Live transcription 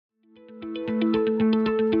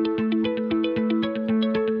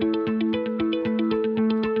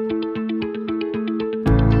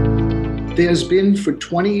There's been for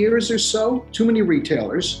 20 years or so, too many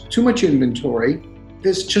retailers, too much inventory.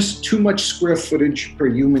 There's just too much square footage per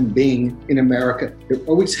human being in America. There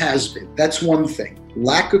always has been. That's one thing.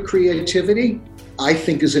 Lack of creativity, I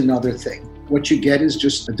think, is another thing. What you get is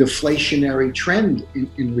just a deflationary trend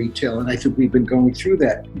in retail, and I think we've been going through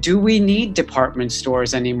that. Do we need department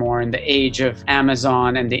stores anymore in the age of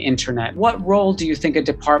Amazon and the internet? What role do you think a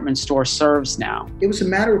department store serves now? It was a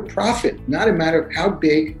matter of profit, not a matter of how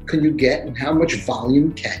big can you get and how much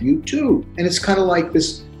volume can you do. And it's kind of like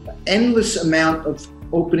this endless amount of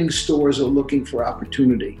opening stores are looking for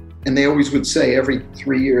opportunity. And they always would say every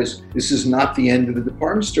 3 years, this is not the end of the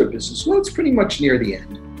department store business. Well, it's pretty much near the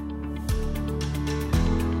end.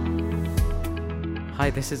 Hi,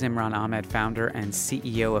 this is Imran Ahmed, founder and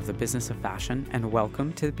CEO of the Business of Fashion, and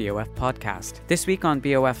welcome to the BOF podcast. This week on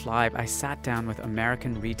BOF Live, I sat down with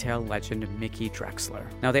American retail legend Mickey Drexler.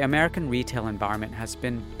 Now, the American retail environment has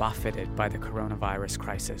been buffeted by the coronavirus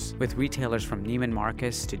crisis, with retailers from Neiman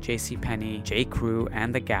Marcus to JCPenney, J.Crew,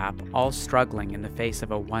 and The Gap all struggling in the face of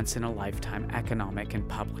a once-in-a-lifetime economic and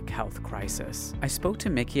public health crisis. I spoke to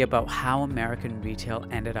Mickey about how American retail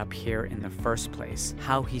ended up here in the first place,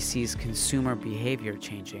 how he sees consumer behavior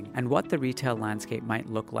changing, and what the retail landscape might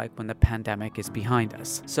look like when the pandemic is behind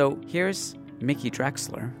us. So here's Mickey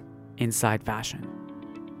Drexler, Inside Fashion.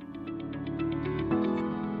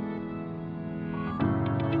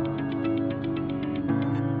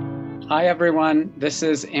 Hi, everyone. This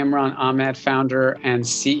is Imran Ahmed, founder and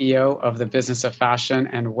CEO of the Business of Fashion,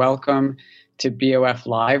 and welcome to BOF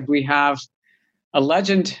Live. We have a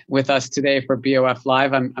legend with us today for BOF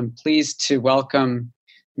Live. I'm pleased to welcome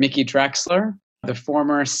Mickey Drexler, the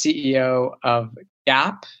former CEO of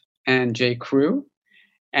Gap and J.Crew,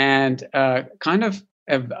 and kind of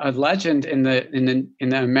a legend in the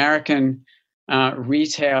American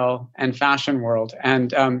retail and fashion world.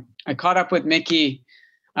 And I caught up with Mickey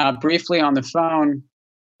briefly on the phone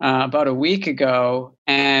about a week ago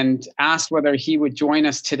and asked whether he would join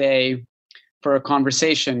us today for a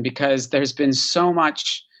conversation, because there's been so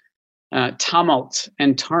much tumult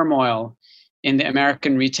and turmoil in the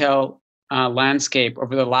American retail landscape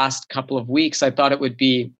over the last couple of weeks. I thought it would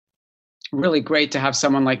be really great to have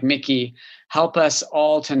someone like Mickey help us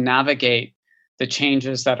all to navigate the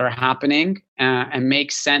changes that are happening and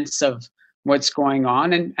make sense of what's going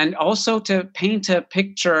on, and also to paint a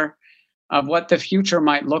picture of what the future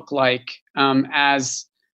might look like as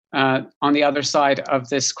on the other side of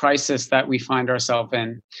this crisis that we find ourselves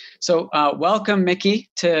in. So welcome, Mickey,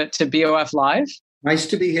 to BOF Live. Nice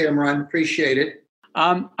to be here, Imran. Appreciate it.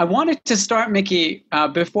 I wanted to start, Mickey,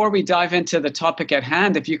 before we dive into the topic at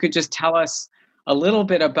hand, if you could just tell us a little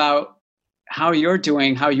bit about how you're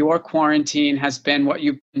doing, how your quarantine has been, what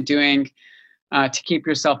you've been doing to keep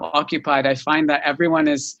yourself occupied. I find that everyone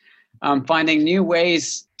is finding new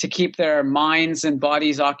ways to keep their minds and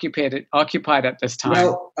bodies occupied at this time.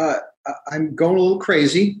 Well, I'm going a little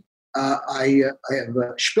crazy. I have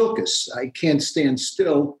spilkus. I can't stand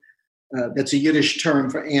still. That's a Yiddish term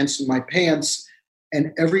for ants in my pants.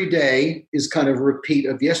 And every day is kind of a repeat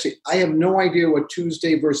of yesterday. I have no idea what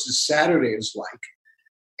Tuesday versus Saturday is like.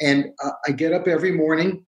 And I get up every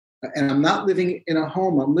morning, and I'm not living in a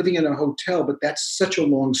home. I'm living in a hotel, but that's such a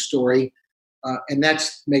long story, and that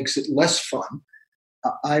makes it less fun.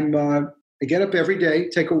 I get up every day,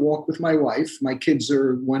 take a walk with my wife. My kids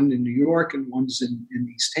are one in New York and one's in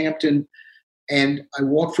East Hampton. And I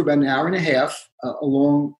walk for about an hour and a half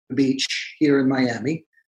along the beach here in Miami.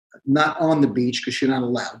 Not on the beach because you're not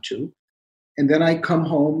allowed to. And then I come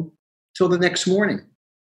home till the next morning,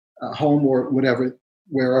 home or whatever,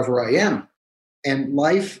 wherever I am. And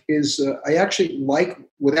life is, I actually like,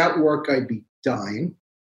 without work, I'd be dying.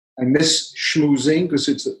 I miss schmoozing because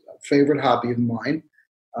it's a favorite hobby of mine.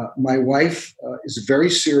 My wife is very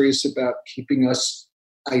serious about keeping us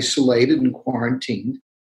isolated and quarantined.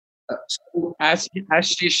 As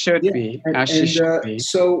she should be.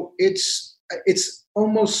 So it's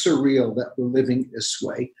almost surreal that we're living this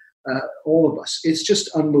way, all of us. It's just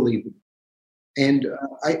unbelievable. And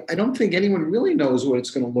I don't think anyone really knows what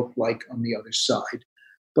it's going to look like on the other side.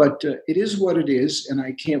 But it is what it is, and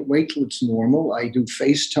I can't wait till it's normal. I do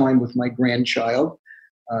FaceTime with my grandchild,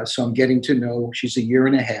 so I'm getting to know, she's a year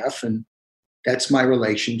and a half, and that's my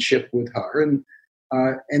relationship with her.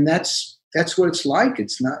 And that's what it's like.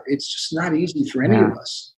 It's just not easy for any of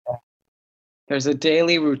us. There's a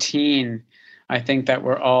daily routine, I think, that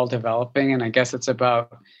we're all developing. And I guess it's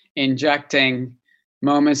about injecting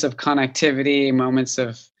moments of connectivity, moments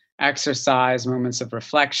of exercise, moments of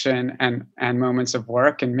reflection, and moments of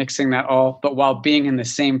work, and mixing that all, but while being in the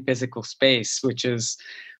same physical space, which is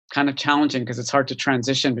kind of challenging because it's hard to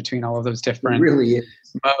transition between all of those different It really is.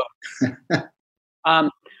 modes.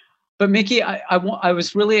 But Mickey, I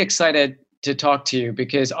was really excited to talk to you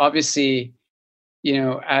because obviously,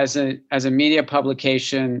 as a media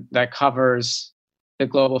publication that covers the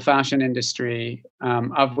global fashion industry,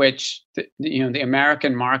 of which the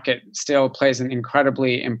American market still plays an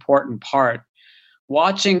incredibly important part.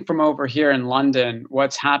 Watching from over here in London,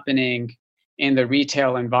 what's happening in the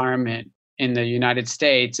retail environment in the United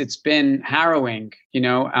States, it's been harrowing.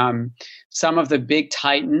 Some of the big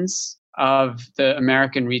titans of the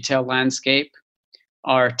American retail landscape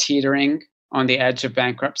are teetering on the edge of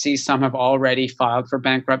bankruptcy. Some have already filed for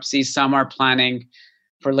bankruptcy. Some are planning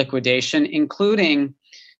for liquidation, including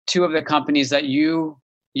two of the companies that you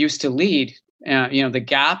used to lead. The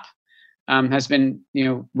Gap has been,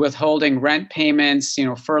 withholding rent payments,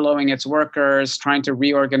 furloughing its workers, trying to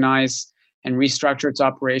reorganize and restructure its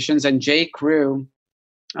operations. And J.Crew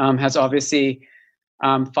has obviously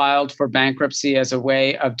filed for bankruptcy as a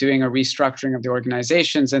way of doing a restructuring of the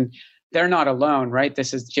organizations. And they're not alone, right?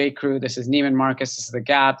 This is J.Crew, this is Neiman Marcus, this is The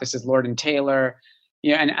Gap, this is Lord & Taylor.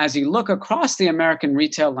 And as you look across the American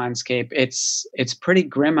retail landscape, it's pretty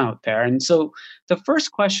grim out there. And so the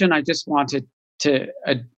first question I just wanted to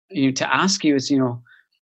ask you is,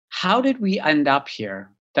 how did we end up here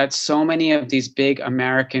that so many of these big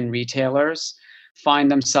American retailers find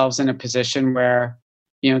themselves in a position where,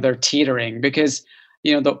 they're teetering? Because,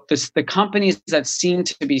 the companies that seem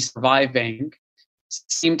to be surviving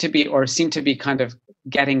seem to be kind of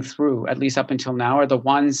getting through, at least up until now, are the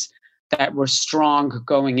ones that were strong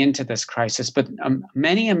going into this crisis. But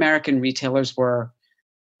many American retailers were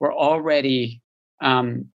already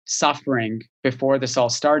suffering before this all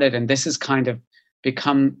started, and this has kind of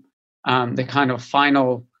become the kind of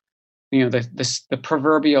final, the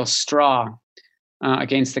proverbial straw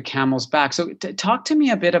against the camel's back. So talk to me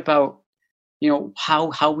a bit about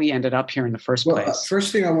how we ended up here in the first place.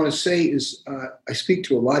 First thing I want to say is I speak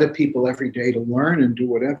to a lot of people every day to learn and do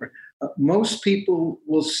whatever. Most people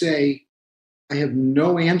will say, I have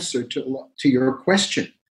no answer to your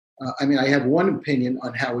question. I have one opinion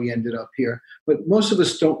on how we ended up here, but most of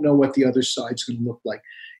us don't know what the other side's going to look like.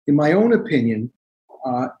 In my own opinion,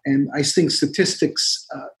 and I think statistics,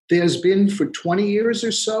 there's been for 20 years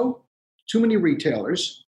or so, too many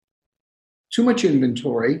retailers, too much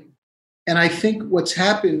inventory. And I think what's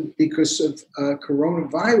happened because of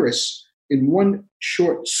coronavirus, in one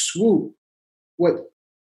short swoop, what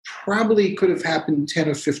probably could have happened 10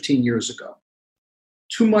 or 15 years ago.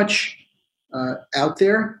 Too much out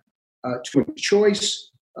there, too much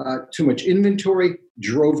choice, too much inventory,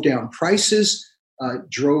 drove down prices,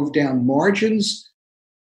 drove down margins,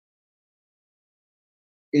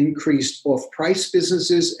 increased off-price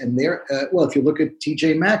businesses. And if you look at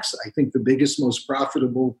TJ Maxx, I think the biggest, most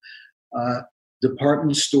profitable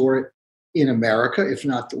department store in America, if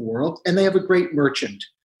not the world. And they have a great merchant,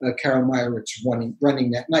 Carol Meyerowitz,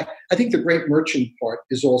 running that. And I think the great merchant part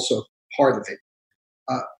is also part of it.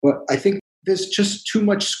 But I think there's just too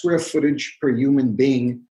much square footage per human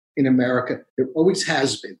being in America. There always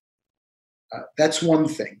has been. That's one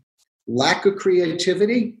thing. Lack of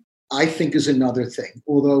creativity, I think, is another thing.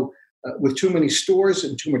 Although with too many stores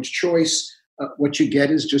and too much choice, what you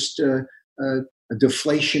get is just a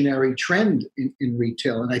deflationary trend in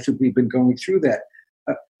retail. And I think we've been going through that.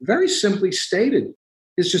 Very simply stated,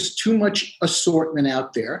 there's just too much assortment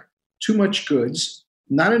out there, too much goods,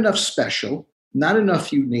 not enough special, not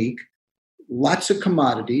enough unique, lots of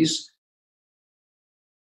commodities.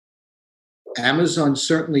 Amazon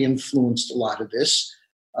certainly influenced a lot of this,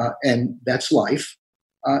 and that's life.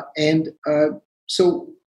 So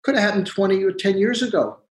could have happened 20 or 10 years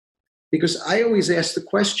ago, because I always ask the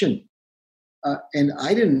question, and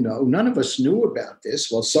I didn't know, none of us knew about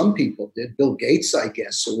this. Well, some people did, Bill Gates, I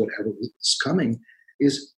guess, or whatever was coming,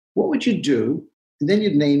 is what would you do? And then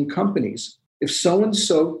you'd name companies. If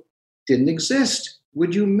so-and-so didn't exist,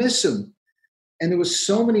 would you miss them? And there was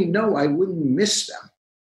so many, no, I wouldn't miss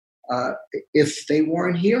them if they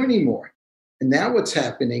weren't here anymore. And now what's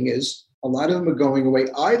happening is a lot of them are going away,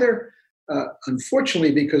 either,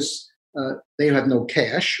 unfortunately, because they have no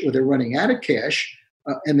cash or they're running out of cash,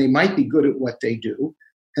 and they might be good at what they do.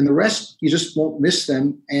 And the rest, you just won't miss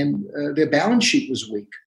them, and their balance sheet was weak.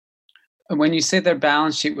 When you say their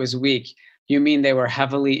balance sheet was weak, you mean they were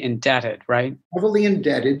heavily indebted, right? Heavily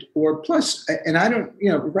indebted, or plus, and I don't,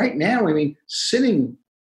 right now, sitting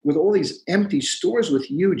with all these empty stores with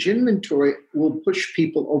huge inventory will push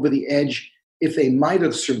people over the edge. If they might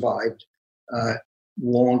have survived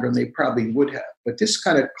longer, and they probably would have. But this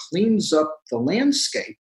kind of cleans up the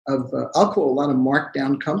landscape of, I'll call a lot of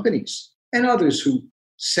markdown companies and others who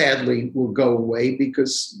sadly will go away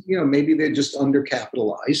because, maybe they're just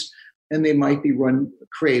undercapitalized and they might be run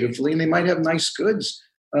creatively and they might have nice goods.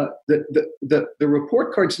 The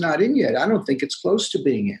report card's not in yet. I don't think it's close to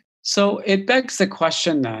being in. So it begs the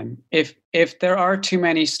question then, if there are too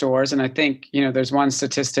many stores, and I think, there's one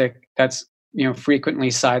statistic that's,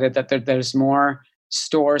 frequently cited that there's more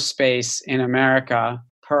store space in America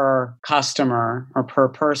per customer or per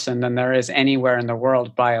person than there is anywhere in the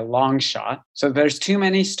world by a long shot. So there's too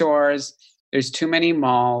many stores, there's too many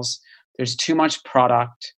malls, there's too much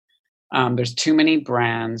product, there's too many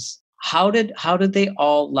brands. How did they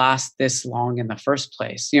all last this long in the first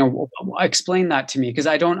place? Explain that to me, because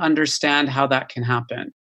I don't understand how that can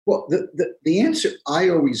happen. Well, the answer I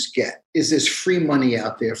always get is there's free money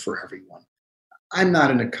out there for everyone. I'm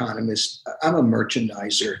not an economist. I'm a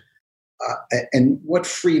merchandiser. And what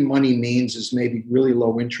free money means is maybe really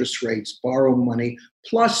low interest rates, borrow money,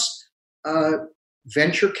 plus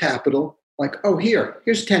venture capital, like, oh,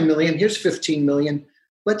 here's 10 million, here's 15 million.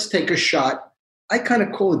 Let's take a shot. I kind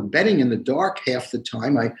of call it betting in the dark half the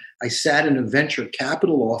time. I sat in a venture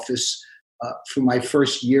capital office for my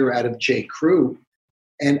first year out of J. Crew,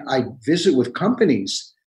 and I visit with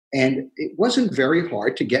companies, and it wasn't very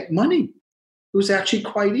hard to get money. It was actually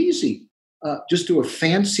quite easy. Just do a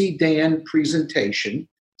fancy Dan presentation,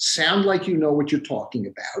 sound like you know what you're talking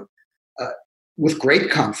about, with great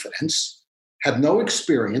confidence, have no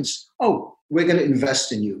experience. Oh, we're going to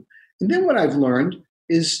invest in you. And then what I've learned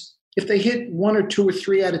is if they hit 1 or 2 or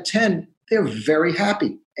 3 out of 10, they're very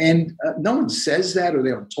happy. And no one says that or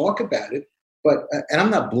they don't talk about it. But and I'm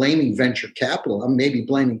not blaming venture capital. I'm maybe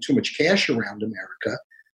blaming too much cash around America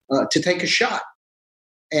to take a shot.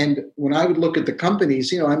 And when I would look at the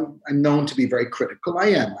companies, I'm known to be very critical. I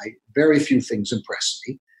am. Very few things impress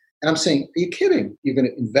me. And I'm saying, are you kidding? You're going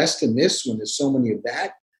to invest in this when there's so many of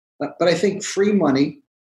that? But I think free money,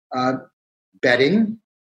 betting,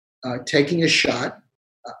 taking a shot,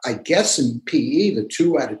 I guess in PE, the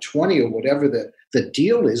 2 out of 20 or whatever the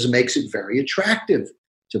deal is, makes it very attractive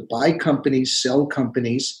to buy companies, sell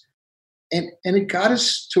companies. And it got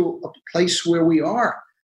us to a place where we are.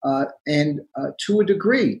 And to a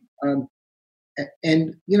degree.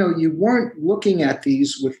 And you weren't looking at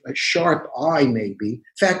these with a sharp eye, maybe. In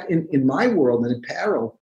fact, in my world, in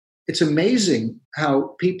apparel, it's amazing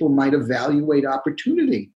how people might evaluate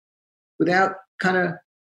opportunity without kind of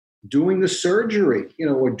doing the surgery,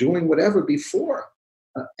 or doing whatever before.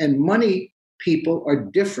 And money people are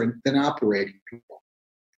different than operating people.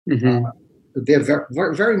 Mm-hmm. They're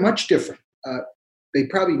very, very much different. They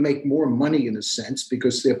probably make more money in a sense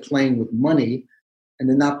because they're playing with money and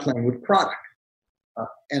they're not playing with product.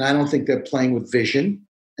 And I don't think they're playing with vision.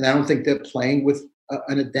 And I don't think they're playing with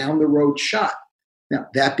a down the road shot. Now,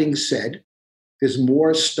 that being said, there's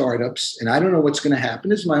more startups, and I don't know what's going to happen.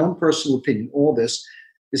 This is my own personal opinion. All this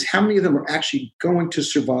is how many of them are actually going to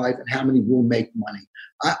survive and how many will make money.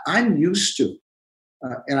 I'm used to,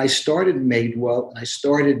 and I started Madewell and I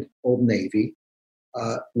started Old Navy.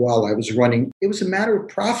 While I was running, it was a matter of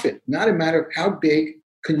profit, not a matter of how big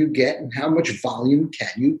can you get and how much volume can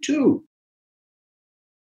you do.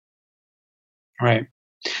 Right.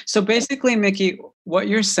 So basically, Mickey, what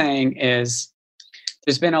you're saying is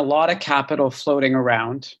there's been a lot of capital floating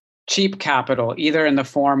around, cheap capital, either in the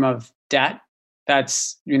form of debt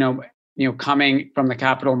that's, coming from the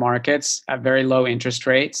capital markets at very low interest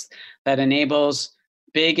rates that enables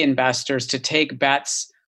big investors to take bets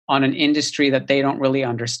on an industry that they don't really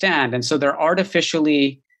understand. And so they're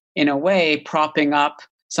artificially, in a way, propping up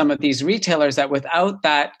some of these retailers that without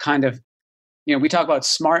that kind of, we talk about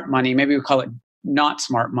smart money, maybe we call it not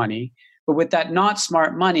smart money, but with that not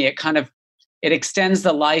smart money, it extends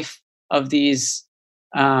the life of these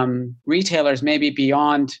retailers maybe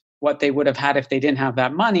beyond what they would have had if they didn't have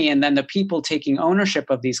that money. And then the people taking ownership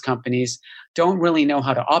of these companies don't really know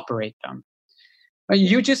how to operate them.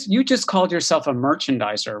 You just called yourself a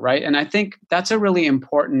merchandiser, right? And I think that's a really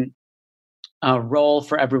important role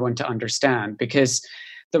for everyone to understand, because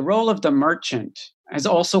the role of the merchant has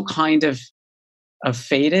also kind of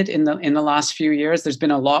faded in the last few years. There's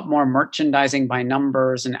been a lot more merchandising by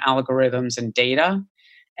numbers and algorithms and data,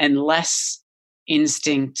 and less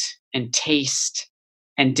instinct and taste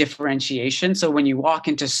and differentiation. So when you walk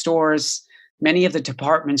into stores, many of the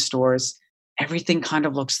department stores, everything kind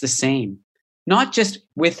of looks the same. Not just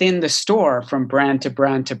within the store from brand to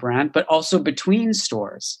brand to brand, but also between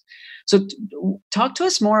stores. So talk to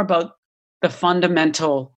us more about the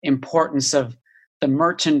fundamental importance of the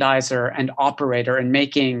merchandiser and operator in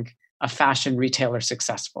making a fashion retailer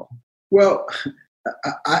successful. Well,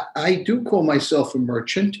 I do call myself a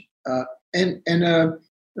merchant, and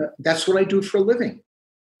that's what I do for a living.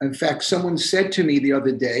 In fact, someone said to me the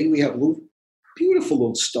other day, we have a beautiful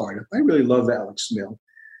little startup. I really love Alex Mill.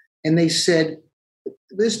 And they said,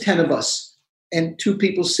 there's 10 of us. And 2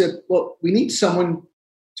 people said, well, we need someone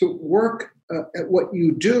to work at what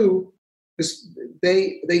you do. Because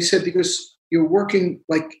they said, because you're working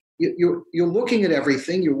like you're looking at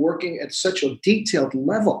everything. You're working at such a detailed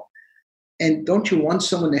level. And don't you want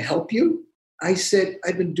someone to help you? I said,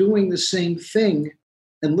 I've been doing the same thing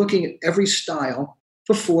and looking at every style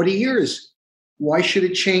for 40 years. Why should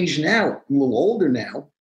it change now? I'm a little older now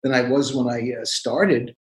than I was when I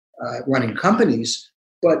started running companies,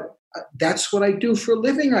 but that's what I do for a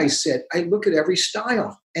living. I said, I look at every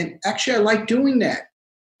style. And actually, I like doing that.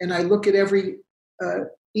 And I look at every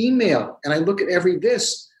email and I look at every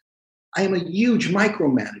this. I am a huge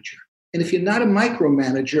micromanager. And if you're not a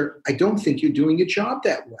micromanager, I don't think you're doing your job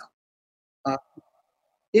that well.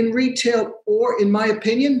 In retail or, in my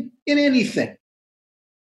opinion, in anything.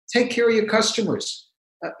 Take care of your customers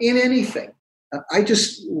in anything. I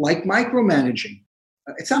just like micromanaging.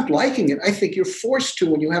 It's not liking it. I think you're forced to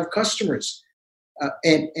when you have customers.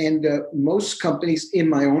 And most companies, in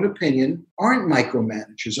my own opinion, aren't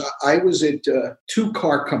micromanagers. I was at 2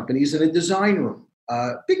 car companies in a design room,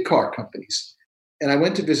 big car companies. And I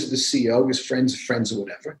went to visit the CEO, his friends or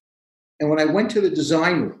whatever. And when I went to the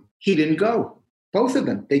design room, he didn't go. Both of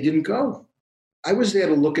them, they didn't go. I was there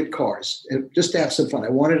to look at cars, just to have some fun. I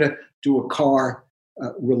wanted to do a car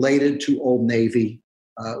related to Old Navy.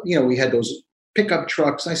 We had those pickup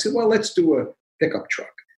trucks. And I said, well, let's do a pickup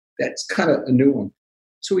truck. That's kind of a new one.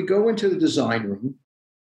 So we go into the design room.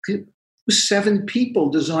 It was 7 people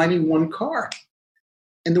designing one car.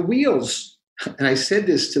 And the wheels, and I said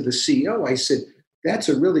this to the CEO, I said, that's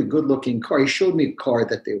a really good-looking car. He showed me a car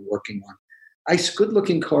that they were working on. I said,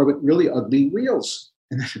 good-looking car, but really ugly wheels.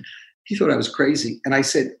 And he thought I was crazy. And I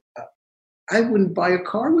said, I wouldn't buy a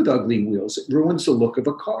car with ugly wheels. It ruins the look of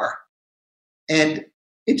a car. And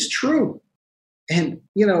it's true. And,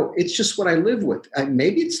 it's just what I live with.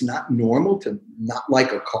 Maybe it's not normal to not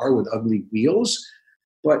like a car with ugly wheels,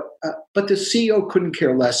 but the CEO couldn't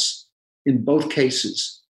care less in both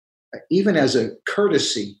cases, even as a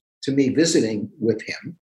courtesy to me visiting with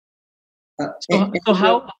him. So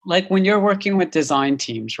how, like when you're working with design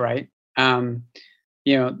teams, right?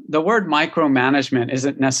 The word micromanagement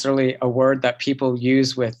isn't necessarily a word that people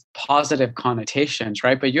use with positive connotations,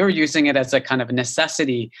 right? But you're using it as a kind of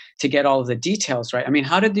necessity to get all of the details, right? I mean,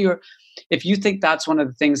 if you think that's one of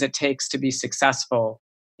the things it takes to be successful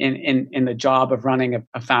in the job of running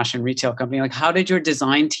a fashion retail company, like how did your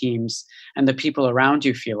design teams and the people around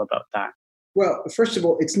you feel about that? Well, first of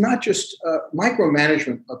all, it's not just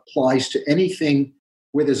micromanagement applies to anything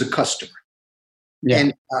where there's a customer. Yeah.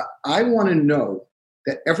 And I want to know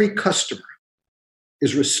that every customer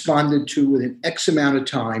is responded to within X amount of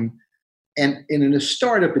time. And in a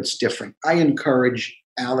startup, it's different. I encourage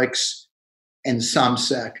Alex and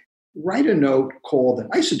Samsak, write a note, call them.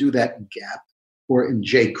 I used to do that in Gap or in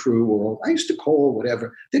J. Crew, or I used to call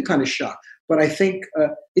whatever. They're kind of shocked. But I think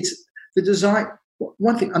it's the design.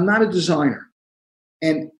 One thing, I'm not a designer.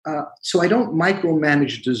 And so I don't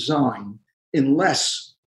micromanage design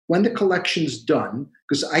unless when the collection's done,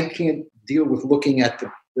 because I can't deal with looking at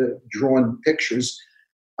the drawn pictures,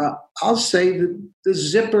 I'll say the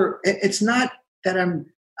zipper, it's not that I'm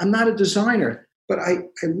not a designer, but I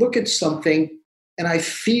look at something and I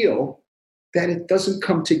feel that it doesn't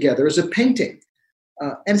come together as a painting.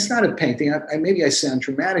 And it's not a painting. Maybe I sound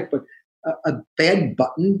dramatic, but a bad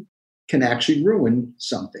button can actually ruin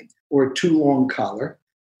something, or a too long collar.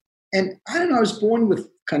 And I don't know, I was born with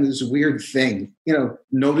kind of this weird thing,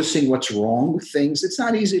 noticing what's wrong with things. It's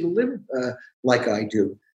not easy to live like I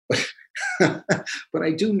do, but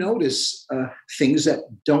I do notice things that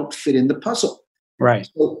don't fit in the puzzle. Right.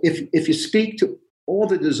 So if you speak to all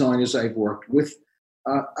the designers I've worked with,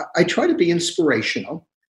 I try to be inspirational.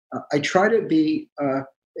 I try to be,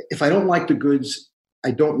 if I don't like the goods, I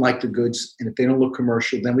don't like the goods. And if they don't look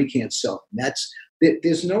commercial, then we can't sell them.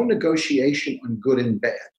 There's no negotiation on good and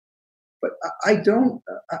bad. But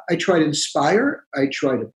I try to inspire. I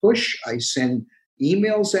try to push. I send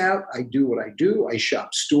emails out. I do what I do. I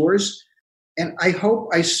shop stores. And I hope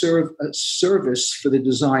I serve a service for the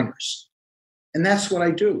designers. And that's what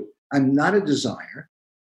I do. I'm not a designer.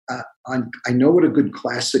 I know what a good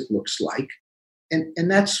classic looks like. And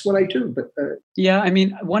that's what I do. But yeah, I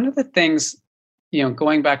mean, one of the things,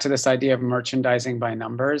 going back to this idea of merchandising by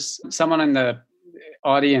numbers, someone in the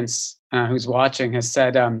audience who's watching has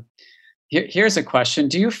said, here's a question.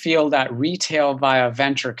 Do you feel that retail via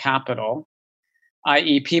venture capital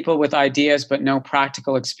i.e., people with ideas but no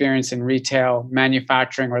practical experience in retail,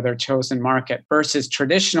 manufacturing, or their chosen market, versus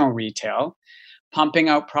traditional retail, pumping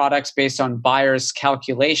out products based on buyers'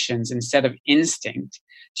 calculations instead of instinct.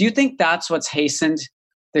 Do you think that's what's hastened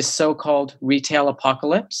this so-called retail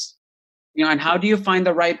apocalypse? And how do you find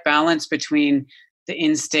the right balance between the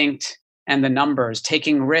instinct and the numbers,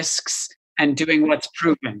 taking risks and doing what's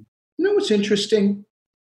proven? You know what's interesting?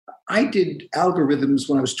 I did algorithms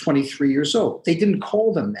when I was 23 years old. They didn't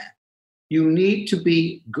call them that. You need to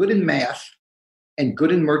be good in math and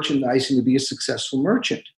good in merchandising to be a successful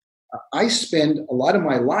merchant. I spend a lot of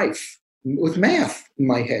my life with math in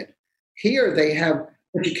my head. Here they have,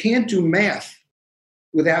 but you can't do math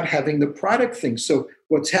without having the product thing. So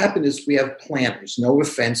what's happened is we have planners. No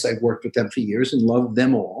offense, I've worked with them for years and love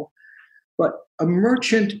them all. But a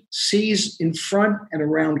merchant sees in front and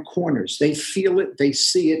around corners. They feel it, they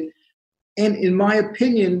see it. And in my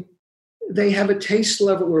opinion, they have a taste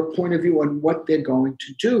level or a point of view on what they're going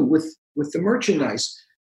to do with the merchandise.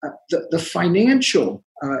 The financial,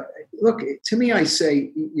 look, to me, I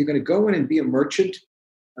say, you're going to go in and be a merchant.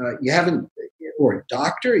 You haven't, or a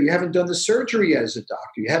doctor, you haven't done the surgery as a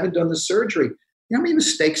doctor. You haven't done the surgery. You know how many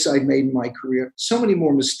mistakes I've made in my career? So many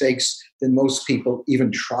more mistakes than most people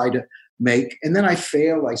even try to make. And then I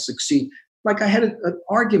fail, I succeed. Like I had an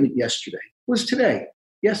argument yesterday. It was today.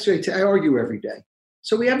 Yesterday, I argue every day.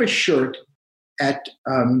 So we have a shirt at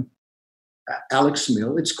Alex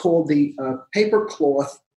Mill. It's called the paper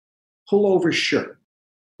cloth pullover shirt.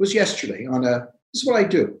 It was yesterday this is what I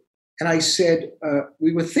do. And I said,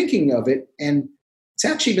 we were thinking of it, and it's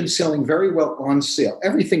actually been selling very well on sale.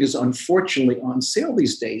 Everything is unfortunately on sale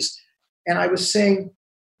these days. And I was saying,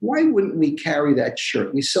 why wouldn't we carry that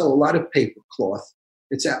shirt? We sell a lot of paper cloth.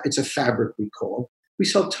 It's a fabric we call. We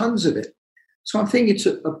sell tons of it. So I'm thinking it's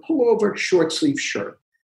a pullover short sleeve shirt.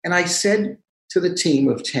 And I said to the team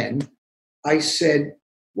of 10, I said,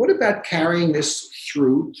 what about carrying this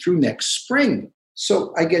through next spring?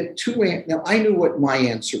 So I get now I knew what my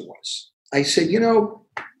answer was. I said,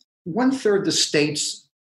 1/3 the states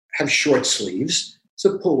have short sleeves. It's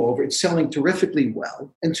a pullover. It's selling terrifically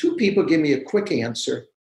well. And 2 people give me a quick answer.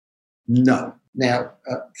 No. Now,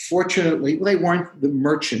 fortunately, they weren't the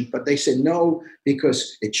merchant, but they said no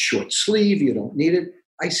because it's short sleeve. You don't need it.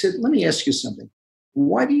 I said, let me ask you something.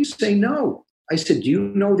 Why do you say no? I said, do you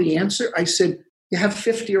know the answer? I said, you have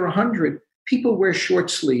 50 or 100. People wear short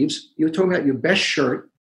sleeves. You're talking about your best shirt.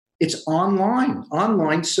 It's online.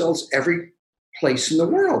 Online sells every place in the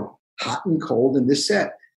world, hot and cold and this,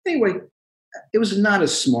 that. Anyway, it was not a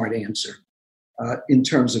smart answer in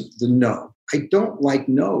terms of the no. I don't like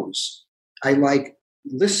no's. I like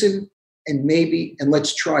listen and maybe, and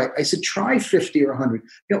let's try it. I said, try 50 or 100.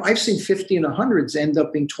 I've seen 50 and 100s end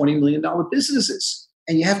up being $20 million businesses.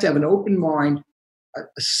 And you have to have an open mind,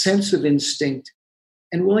 a sense of instinct,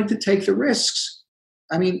 and willing to take the risks.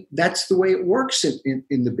 I mean, that's the way it works in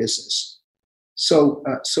the business. So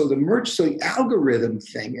the algorithm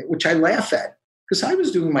thing, which I laugh at, because I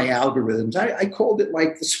was doing my algorithms. I called it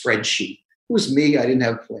like the spreadsheet. It was me. I didn't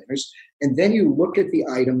have planners. And then you look at the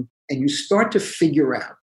item and you start to figure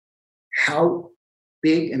out how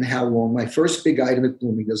big and how long. My first big item at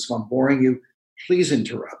Bloomingdale's, if I'm boring you, please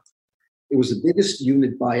interrupt. It was the biggest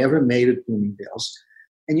unit buy ever made at Bloomingdale's.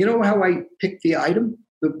 And you know how I picked the item,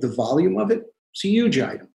 the volume of it? It's a huge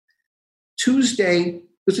item. Tuesday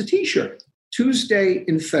was a T-shirt. Tuesday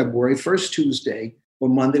in February, first Tuesday or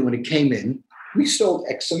Monday when it came in, we sold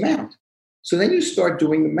X amount. So then you start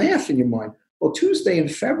doing the math in your mind. Well, Tuesday in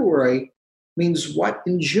February means what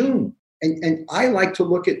in June? And I like to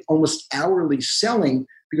look at almost hourly selling,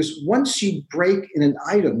 because once you break in an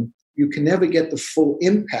item, you can never get the full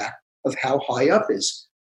impact of how high up is.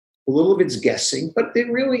 A little of it's guessing, but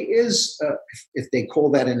it really is, if they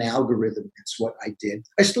call that an algorithm, it's what I did.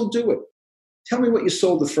 I still do it. Tell me what you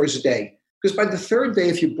sold the first day. Because by the third day,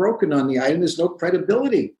 if you're broken on the item, there's no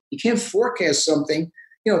credibility. You can't forecast something.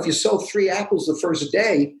 If you sell 3 apples the first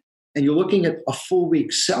day and you're looking at a full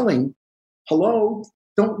week selling, hello,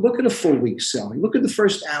 don't look at a full week selling. Look at the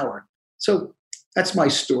first hour. So that's my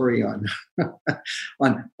story on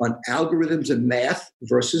algorithms and math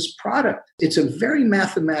versus product. It's a very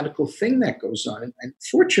mathematical thing that goes on. And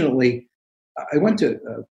fortunately, I went to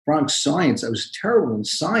Bronx Science. I was terrible in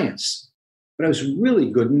science, but I was really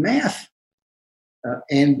good in math.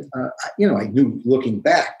 I knew looking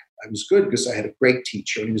back, I was good because I had a great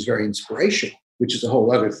teacher and he was very inspirational, which is a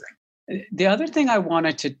whole other thing. The other thing I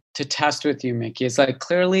wanted to test with you, Mickey, is like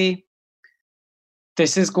clearly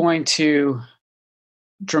this is going to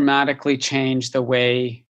dramatically change the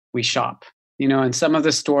way we shop. And some of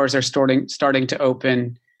the stores are starting to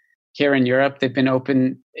open here in Europe. They've been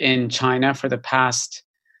open in China for the past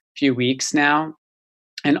few weeks now.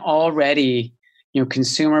 And already,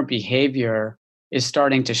 consumer behavior is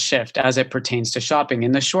starting to shift as it pertains to shopping.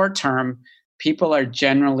 In the short term, people are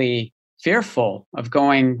generally fearful of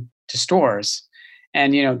going to stores.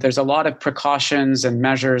 And, there's a lot of precautions and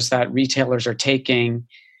measures that retailers are taking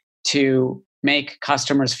to make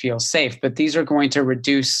customers feel safe. But these are going to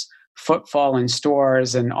reduce footfall in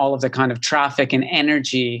stores and all of the kind of traffic and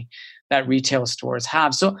energy that retail stores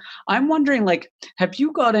have. So I'm wondering, have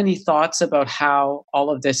you got any thoughts about how all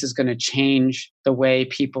of this is going to change the way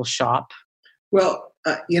people shop? Well,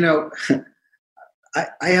 I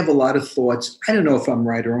have a lot of thoughts. I don't know if I'm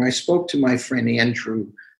right or wrong. I spoke to my friend Andrew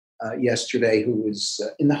yesterday, who was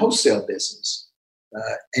in the wholesale business.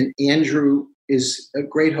 And Andrew is a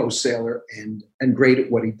great wholesaler and great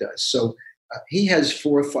at what he does. So he has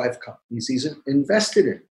 4 or 5 companies he's invested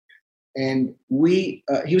in. And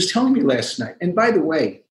he was telling me last night, and by the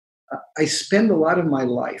way, I spend a lot of my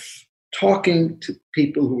life talking to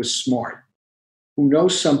people who are smart, who know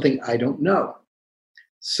something I don't know.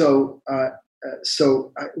 So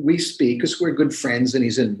we speak because we're good friends, and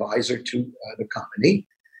he's an advisor to the company.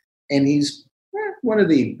 And he's one of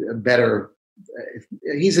the better,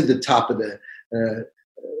 he's at the top of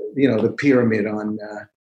the pyramid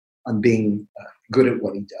on being good at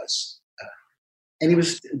what he does. And he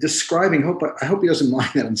was describing, I hope he doesn't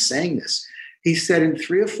mind that I'm saying this. He said in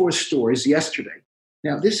 3 or 4 stores yesterday.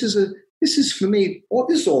 Now, this is for me,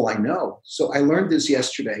 this is all I know. So I learned this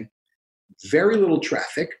yesterday. Very little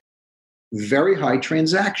traffic, very high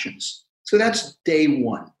transactions. So that's day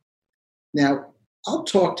 1. Now, I'll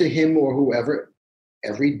talk to him or whoever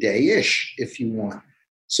every day-ish if you want.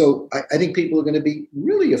 So I think people are going to be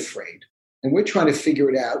really afraid. And we're trying to figure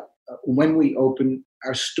it out when we open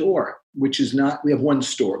our store, which is not, we have 1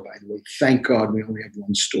 store, by the way. Thank God we only have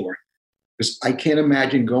 1 store. Because I can't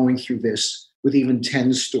imagine going through this with even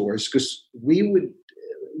 10 stores, because we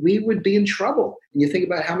would be in trouble. And you think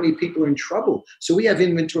about how many people are in trouble. So we have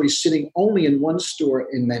inventory sitting only in 1 store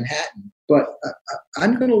in Manhattan. But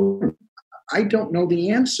I'm going to learn. I don't know the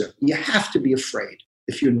answer. You have to be afraid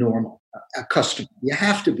if you're normal, a customer. You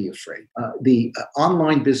have to be afraid. The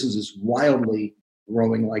online business is wildly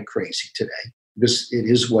growing like crazy today. It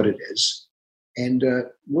is what it is. And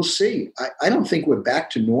we'll see. I don't think we're back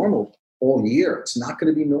to normal all year. It's not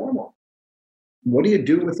going to be normal. What do you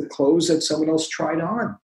do with the clothes that someone else tried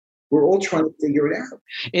on? We're all trying to figure it out.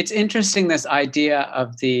 It's interesting, this idea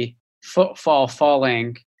of the footfall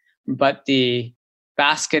falling, but the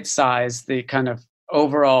basket size, the kind of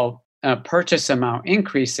overall purchase amount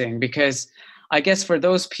increasing, because I guess for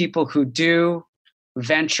those people who do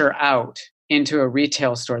venture out into a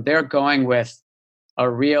retail store, they're going with a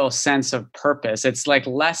real sense of purpose. It's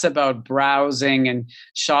less about browsing and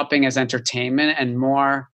shopping as entertainment and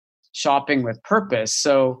more shopping with purpose.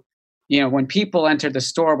 So, when people enter the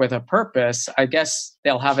store with a purpose, I guess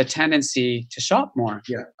they'll have a tendency to shop more.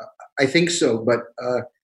 Yeah, I think so. But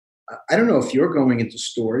I don't know if you're going into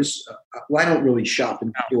stores. Well, I don't really shop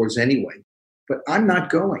in stores anyway, but I'm not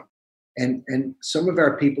going. And some of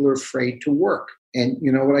our people are afraid to work. And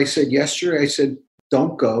you know what I said yesterday? I said,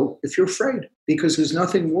 don't go if you're afraid, because there's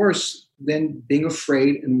nothing worse than being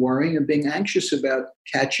afraid and worrying and being anxious about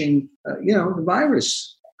catching, the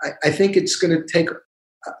virus. I think it's going to take,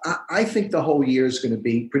 I think the whole year is going to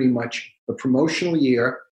be pretty much a promotional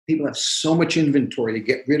year. People have so much inventory to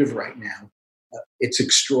get rid of right now. It's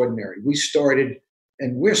extraordinary. We started,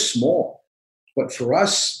 and we're small, but for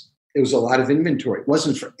us, it was a lot of inventory. It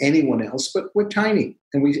wasn't for anyone else, but we're tiny,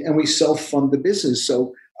 and we self-fund the business.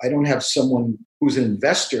 So I don't have someone who's an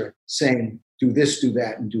investor saying, do this, do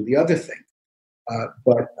that, and do the other thing.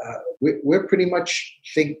 But we're pretty much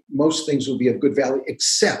think most things will be of good value,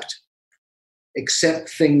 except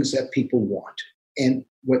things that people want. And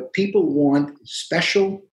what people want is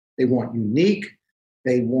special. They want unique.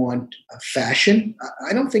 They want fashion.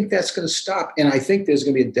 I don't think that's going to stop. And I think there's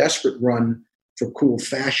going to be a desperate run for cool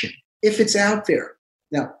fashion if it's out there.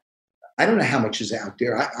 Now, I don't know how much is out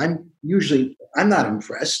there. I'm not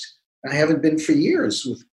impressed. I haven't been for years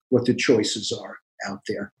with what the choices are out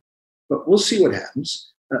there. But we'll see what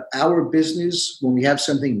happens. Our business, when we have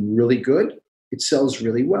something really good, it sells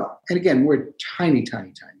really well. And again, we're tiny,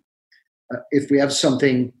 tiny, tiny. If we have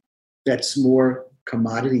something that's more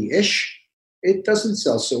commodity-ish, it doesn't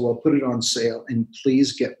sell so well. Put it on sale, and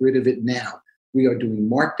please get rid of it now. We are doing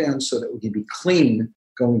markdowns so that we can be clean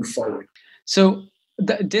going forward. So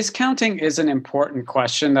the discounting is an important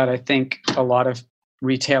question that I think a lot of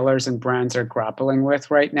retailers and brands are grappling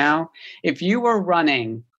with right now. If you were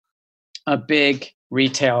running a big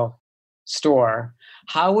retail store,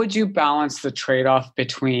 how would you balance the trade-off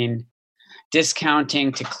between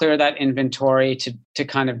discounting to clear that inventory to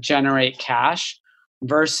kind of generate cash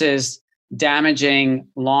versus damaging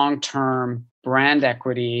long-term brand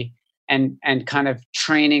equity and kind of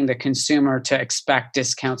training the consumer to expect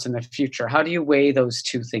discounts in the future? How do you weigh those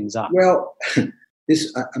two things up? Well, I'm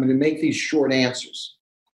going to make these short answers.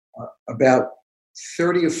 About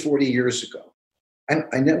 30 or 40 years ago,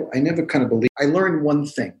 I never kind of believed. I learned one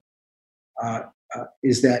thing,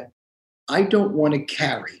 is that I don't want to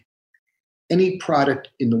carry any product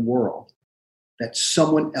in the world that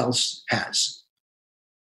someone else has.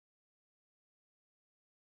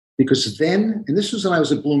 Because then, and this was when I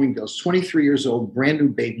was at Bloomingdale's, 23 years old, brand new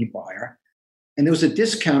baby buyer, and there was a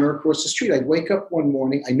discounter across the street. I'd wake up one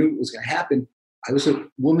morning, I knew it was going to happen. I was a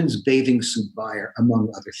woman's bathing suit buyer, among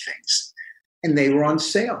other things, and they were on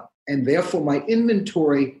sale. And therefore, my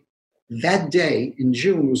inventory that day in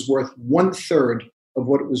June was worth 1/3 of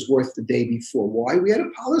what it was worth the day before. Why? We had a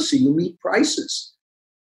policy, you meet prices.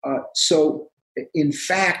 So, in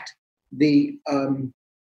fact,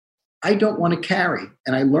 I don't want to carry.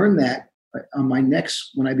 And I learned that on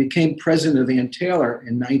when I became president of Ann Taylor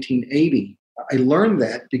in 1980. I learned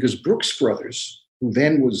that because Brooks Brothers, who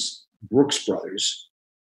then was Brooks Brothers,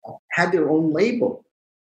 had their own label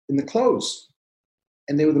in the clothes.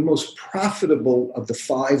 And they were the most profitable of the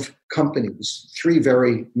 5 companies, 3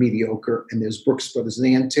 very mediocre, and there's Brooks Brothers and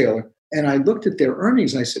Ann Taylor. And I looked at their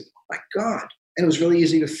earnings and I said, oh my God. And it was really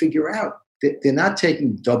easy to figure out that they're not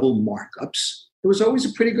taking double markups. It was always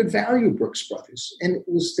a pretty good value, Brooks Brothers. And it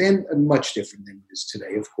was then much different than it is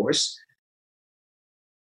today, of course.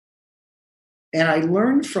 And I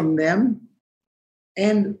learned from them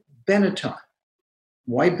and Benetton.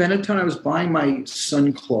 Why Benetton? I was buying my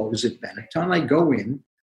son clothes at Benetton. I go in,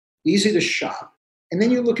 easy to shop. And then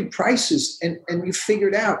you look at prices and you figure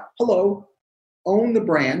it out. Hello, own the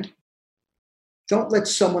brand. Don't let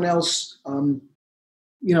someone else,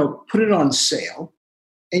 put it on sale.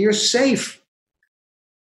 And you're safe.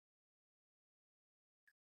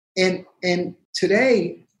 And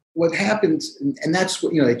today, what happens, and that's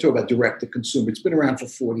what, they talk about direct to consumer. It's been around for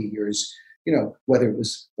 40 years, whether it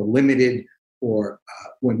was the limited or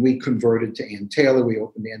when we converted to Ann Taylor, we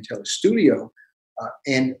opened the Ann Taylor studio.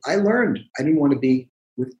 And I learned I didn't want to be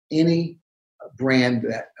with any brand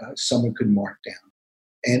that someone could mark down.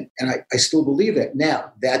 And I still believe that.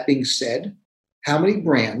 Now, that being said, how many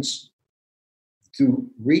brands do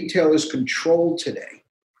retailers control today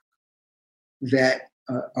that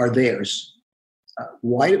are theirs?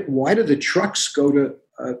 Why do the trucks go to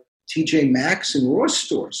TJ Maxx and Ross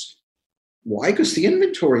stores? Why? Because the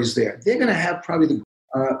inventory is there. They're going to have probably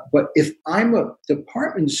but if I'm a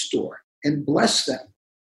department store, and bless them,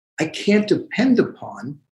 I can't depend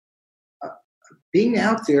upon being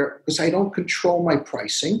out there because I don't control my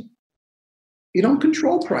pricing. You don't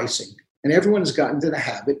control pricing. And everyone's gotten to the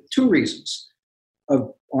habit, 2 reasons,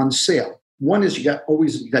 of on sale. One is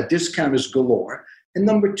you got discounters galore. And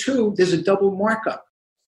number 2, there's a double markup.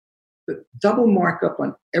 The double markup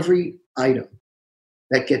on every item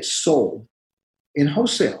that gets sold in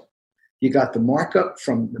wholesale. You got the markup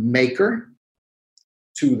from the maker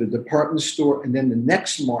to the department store, and then the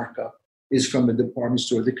next markup is from the department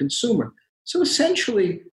store to the consumer. So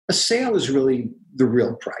essentially, a sale is really the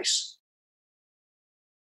real price.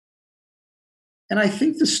 And I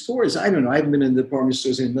think the stores, I don't know, I haven't been in the department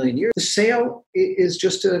stores in a million years. The sale is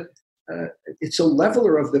just it's a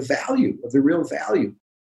leveler of the value, of the real value.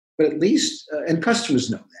 But at least, and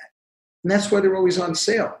customers know that. And that's why they're always on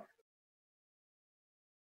sale.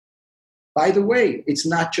 By the way, it's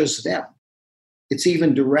not just them. It's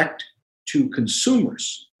even direct to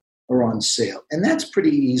consumers are on sale. And that's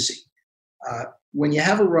pretty easy. When you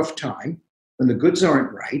have a rough time, when the goods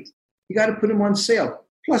aren't right, you got to put them on sale.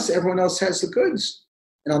 Plus, everyone else has the goods.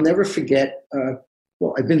 And I'll never forget,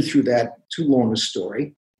 I've been through that, too long a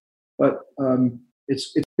story. But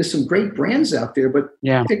there's some great brands out there, but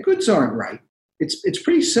the goods aren't right. It's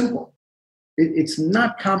pretty simple. It's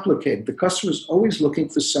not complicated. The customer's always looking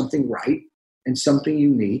for something right and something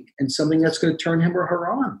unique and something that's going to turn him or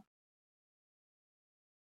her on.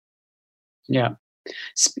 Yeah.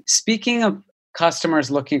 Speaking of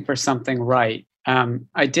customers looking for something right,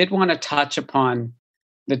 I did want to touch upon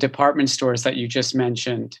the department stores that you just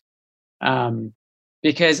mentioned,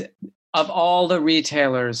 because of all the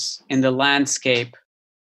retailers in the landscape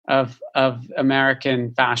of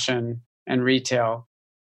American fashion and retail,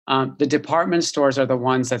 the department stores are the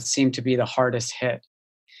ones that seem to be the hardest hit.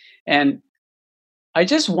 And I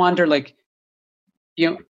just wonder,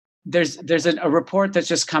 there's a report that's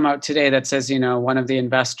just come out today that says, one of the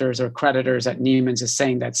investors or creditors at Neiman's is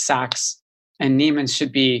saying that Saks and Neiman's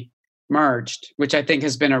should be merged, which I think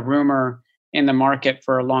has been a rumor in the market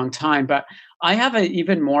for a long time. But I have an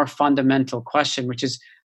even more fundamental question, which is,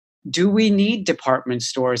 do we need department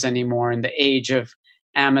stores anymore in the age of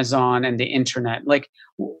Amazon and the internet? Like,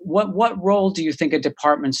 what role do you think a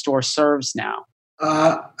department store serves now?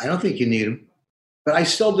 I don't think you need them, but I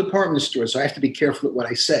sell department stores, so I have to be careful with what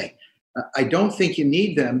I say. I don't think you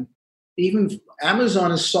need them. Even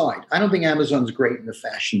Amazon aside, I don't think Amazon's great in the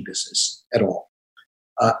fashion business at all.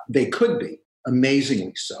 They could be,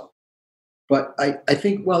 amazingly so. But I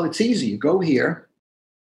think, well, it's easy. You go here,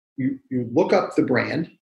 you look up the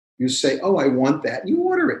brand, you say, oh, I want that, you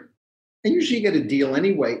order it. And usually you get a deal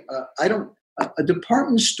anyway. A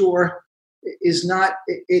department store is not,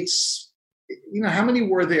 it's, how many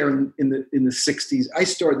were there in the 60s? I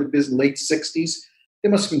started the business late 60s.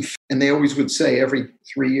 There must have been, and they always would say every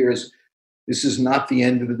 3 years, this is not the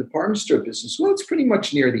end of the department store business. Well, it's pretty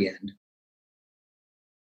much near the end.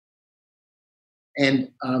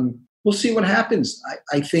 And we'll see what happens.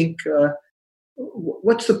 I think,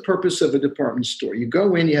 what's the purpose of a department store? You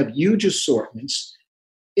go in, you have huge assortments.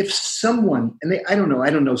 If someone, and I don't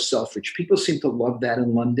know Selfridge. People seem to love that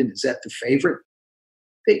in London. Is that the favorite?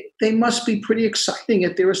 They must be pretty exciting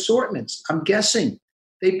at their assortments. I'm guessing.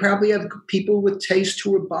 They probably have people with taste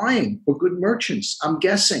who are buying, or good merchants. I'm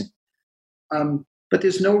guessing. But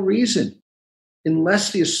there's no reason,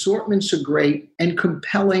 unless the assortments are great and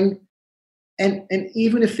compelling, and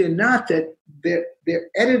even if they're not, that they're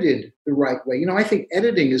edited the right way. I think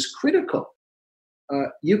editing is critical.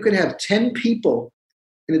 You could have 10 people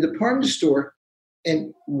in a department store,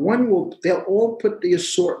 and they'll all put the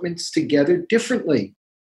assortments together differently.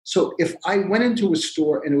 So if I went into a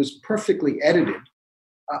store and it was perfectly edited,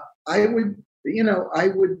 I would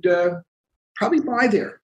probably buy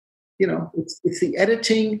there. It's the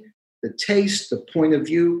editing, the taste, the point of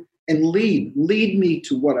view, and lead me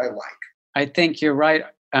to what I like. I think you're right,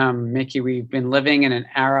 Mickey. We've been living in an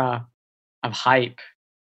era of hype,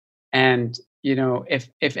 and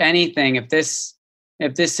if anything, if this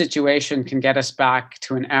situation can get us back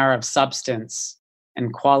to an era of substance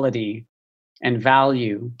and quality and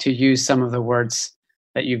value, to use some of the words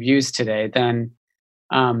that you've used today, then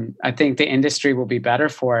I think the industry will be better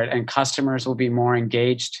for it, and customers will be more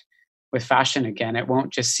engaged with fashion again. It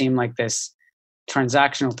won't just seem like this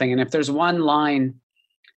transactional thing. And if there's one line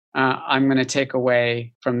I'm going to take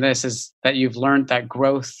away from this, is that you've learned that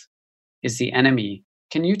growth is the enemy.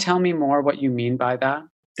 Can you tell me more what you mean by that?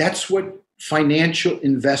 That's what financial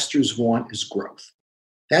investors want, is growth.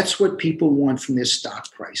 That's what people want from their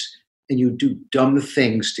stock price. And you do dumb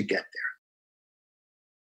things to get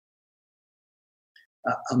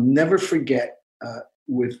there. I'll never forget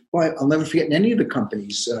I'll never forget in any of the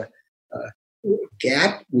companies.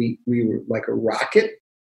 Gap, we were like a rocket,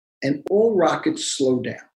 and all rockets slow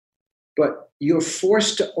down. But you're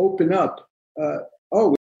forced to open up. And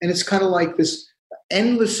it's kind of like this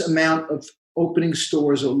endless amount of opening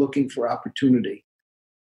stores are looking for opportunity.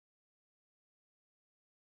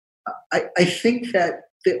 I think that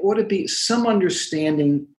there ought to be some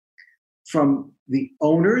understanding from the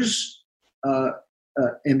owners,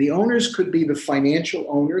 and the owners could be the financial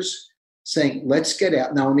owners, saying, let's get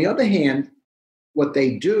out. Now, on the other hand, what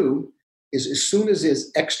they do is, as soon as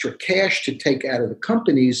there's extra cash to take out of the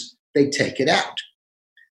companies, they take it out.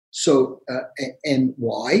 So, and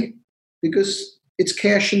why? Because it's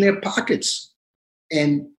cash in their pockets,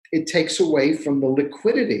 and it takes away from the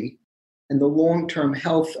liquidity and the long-term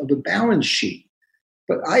health of the balance sheet.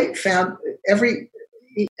 But I found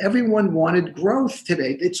everyone wanted growth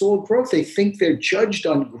today. It's all growth. They think they're judged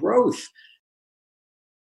on growth.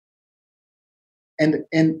 And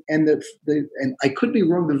I could be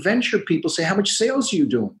wrong. The venture people say, how much sales are you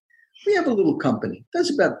doing? We have a little company.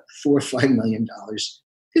 That's about $4 or $5 million.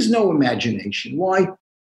 There's no imagination. Why?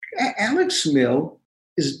 Alex Mill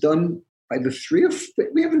is done by the three of.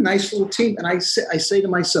 We have a nice little team, and I say to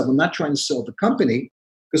myself, I'm not trying to sell the company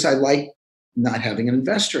because I like not having an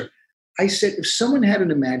investor. I said, if someone had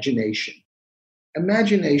an imagination,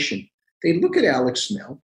 they look at Alex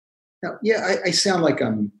Mill. Now, yeah, I sound like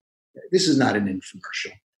this is not an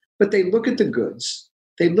infomercial, but they look at the goods,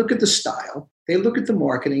 they look at the style, they look at the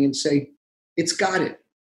marketing and say, it's got it.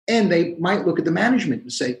 And they might look at the management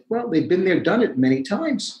and say, well, they've been there, done it many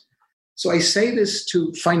times. So I say this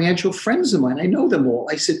to financial friends of mine. I know them all.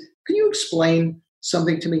 I said, can you explain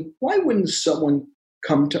something to me? Why wouldn't someone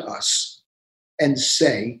come to us and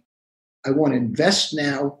say, I want to invest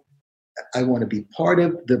now. I want to be part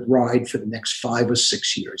of the ride for the next 5 or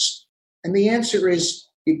 6 years. And the answer is,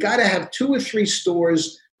 you got to have 2 or 3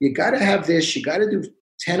 stores. You got to have this. You got to do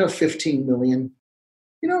 10 or 15 million.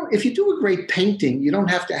 if you do a great painting, you don't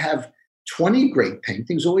have to have 20 great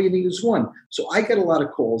paintings. All you need is one. So I get a lot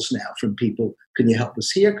of calls now from people. Can you help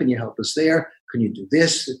us here? Can you help us there? Can you do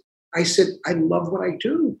this? I said, I love what I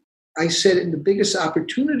do. I said, and the biggest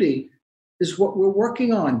opportunity is what we're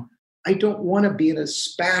working on. I don't want to be in a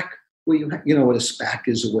SPAC where you know what a SPAC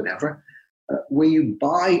is or whatever, where you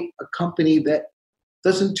buy a company that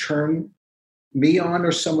doesn't turn me on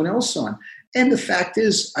or someone else on. And the fact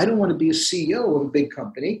is, I don't want to be a CEO of a big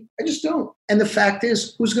company. I just don't. And the fact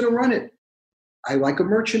is, who's going to run it? I like a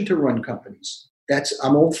merchant to run companies.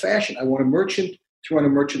 I'm old-fashioned. I want a merchant to run a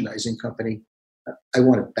merchandising company. I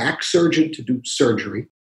want a back surgeon to do surgery.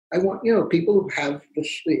 I want, people who have the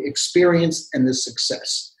experience and the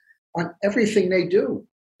success on everything they do.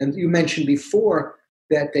 And you mentioned before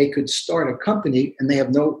that they could start a company and they have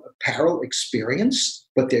no apparel experience,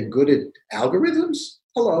 but they're good at algorithms.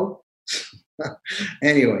 Hello.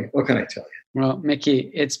 Anyway, what can I tell you? Well,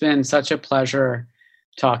 Mickey, it's been such a pleasure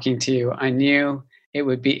talking to you. I knew it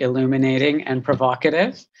would be illuminating and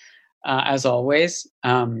provocative, as always.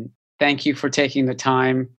 Thank you for taking the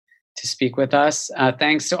time to speak with us.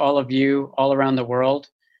 Thanks to all of you all around the world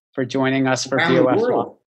for joining us for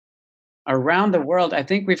BOF. Around the world. I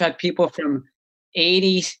think we've had people from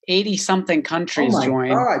 80 something countries join.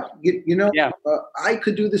 God. I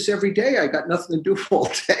could do this every day. I got nothing to do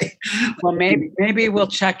all day. Well, maybe we'll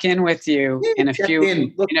check in with you in a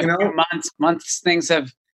few months. Things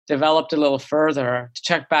have developed a little further to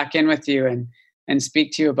check back in with you and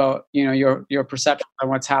speak to you about your perception of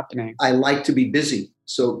what's happening. I like to be busy,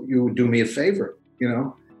 so you would do me a favor.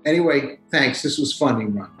 Anyway, thanks. This was fun,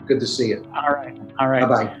 Imran. Good to see you. All right.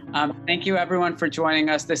 Bye-bye. Thank you, everyone, for joining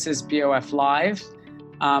us. This is BOF Live.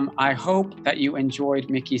 I hope that you enjoyed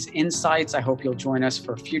Mickey's insights. I hope you'll join us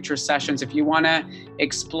for future sessions. If you want to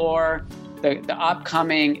explore the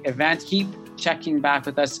upcoming event, keep checking back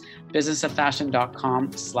with us,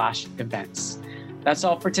 businessoffashion.com/events. That's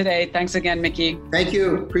all for today. Thanks again, Mickey. Thank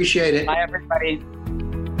you. Appreciate it. Bye, everybody.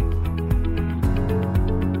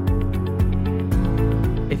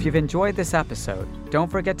 If you've enjoyed this episode, don't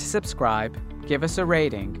forget to subscribe, give us a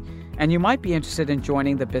rating, and you might be interested in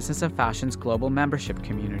joining the Business of Fashion's global membership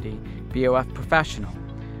community, BOF Professional.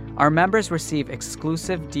 Our members receive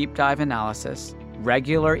exclusive deep dive analysis,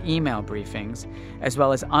 regular email briefings, as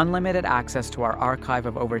well as unlimited access to our archive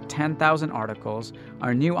of over 10,000 articles,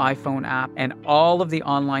 our new iPhone app, and all of the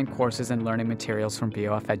online courses and learning materials from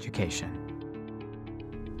BOF Education.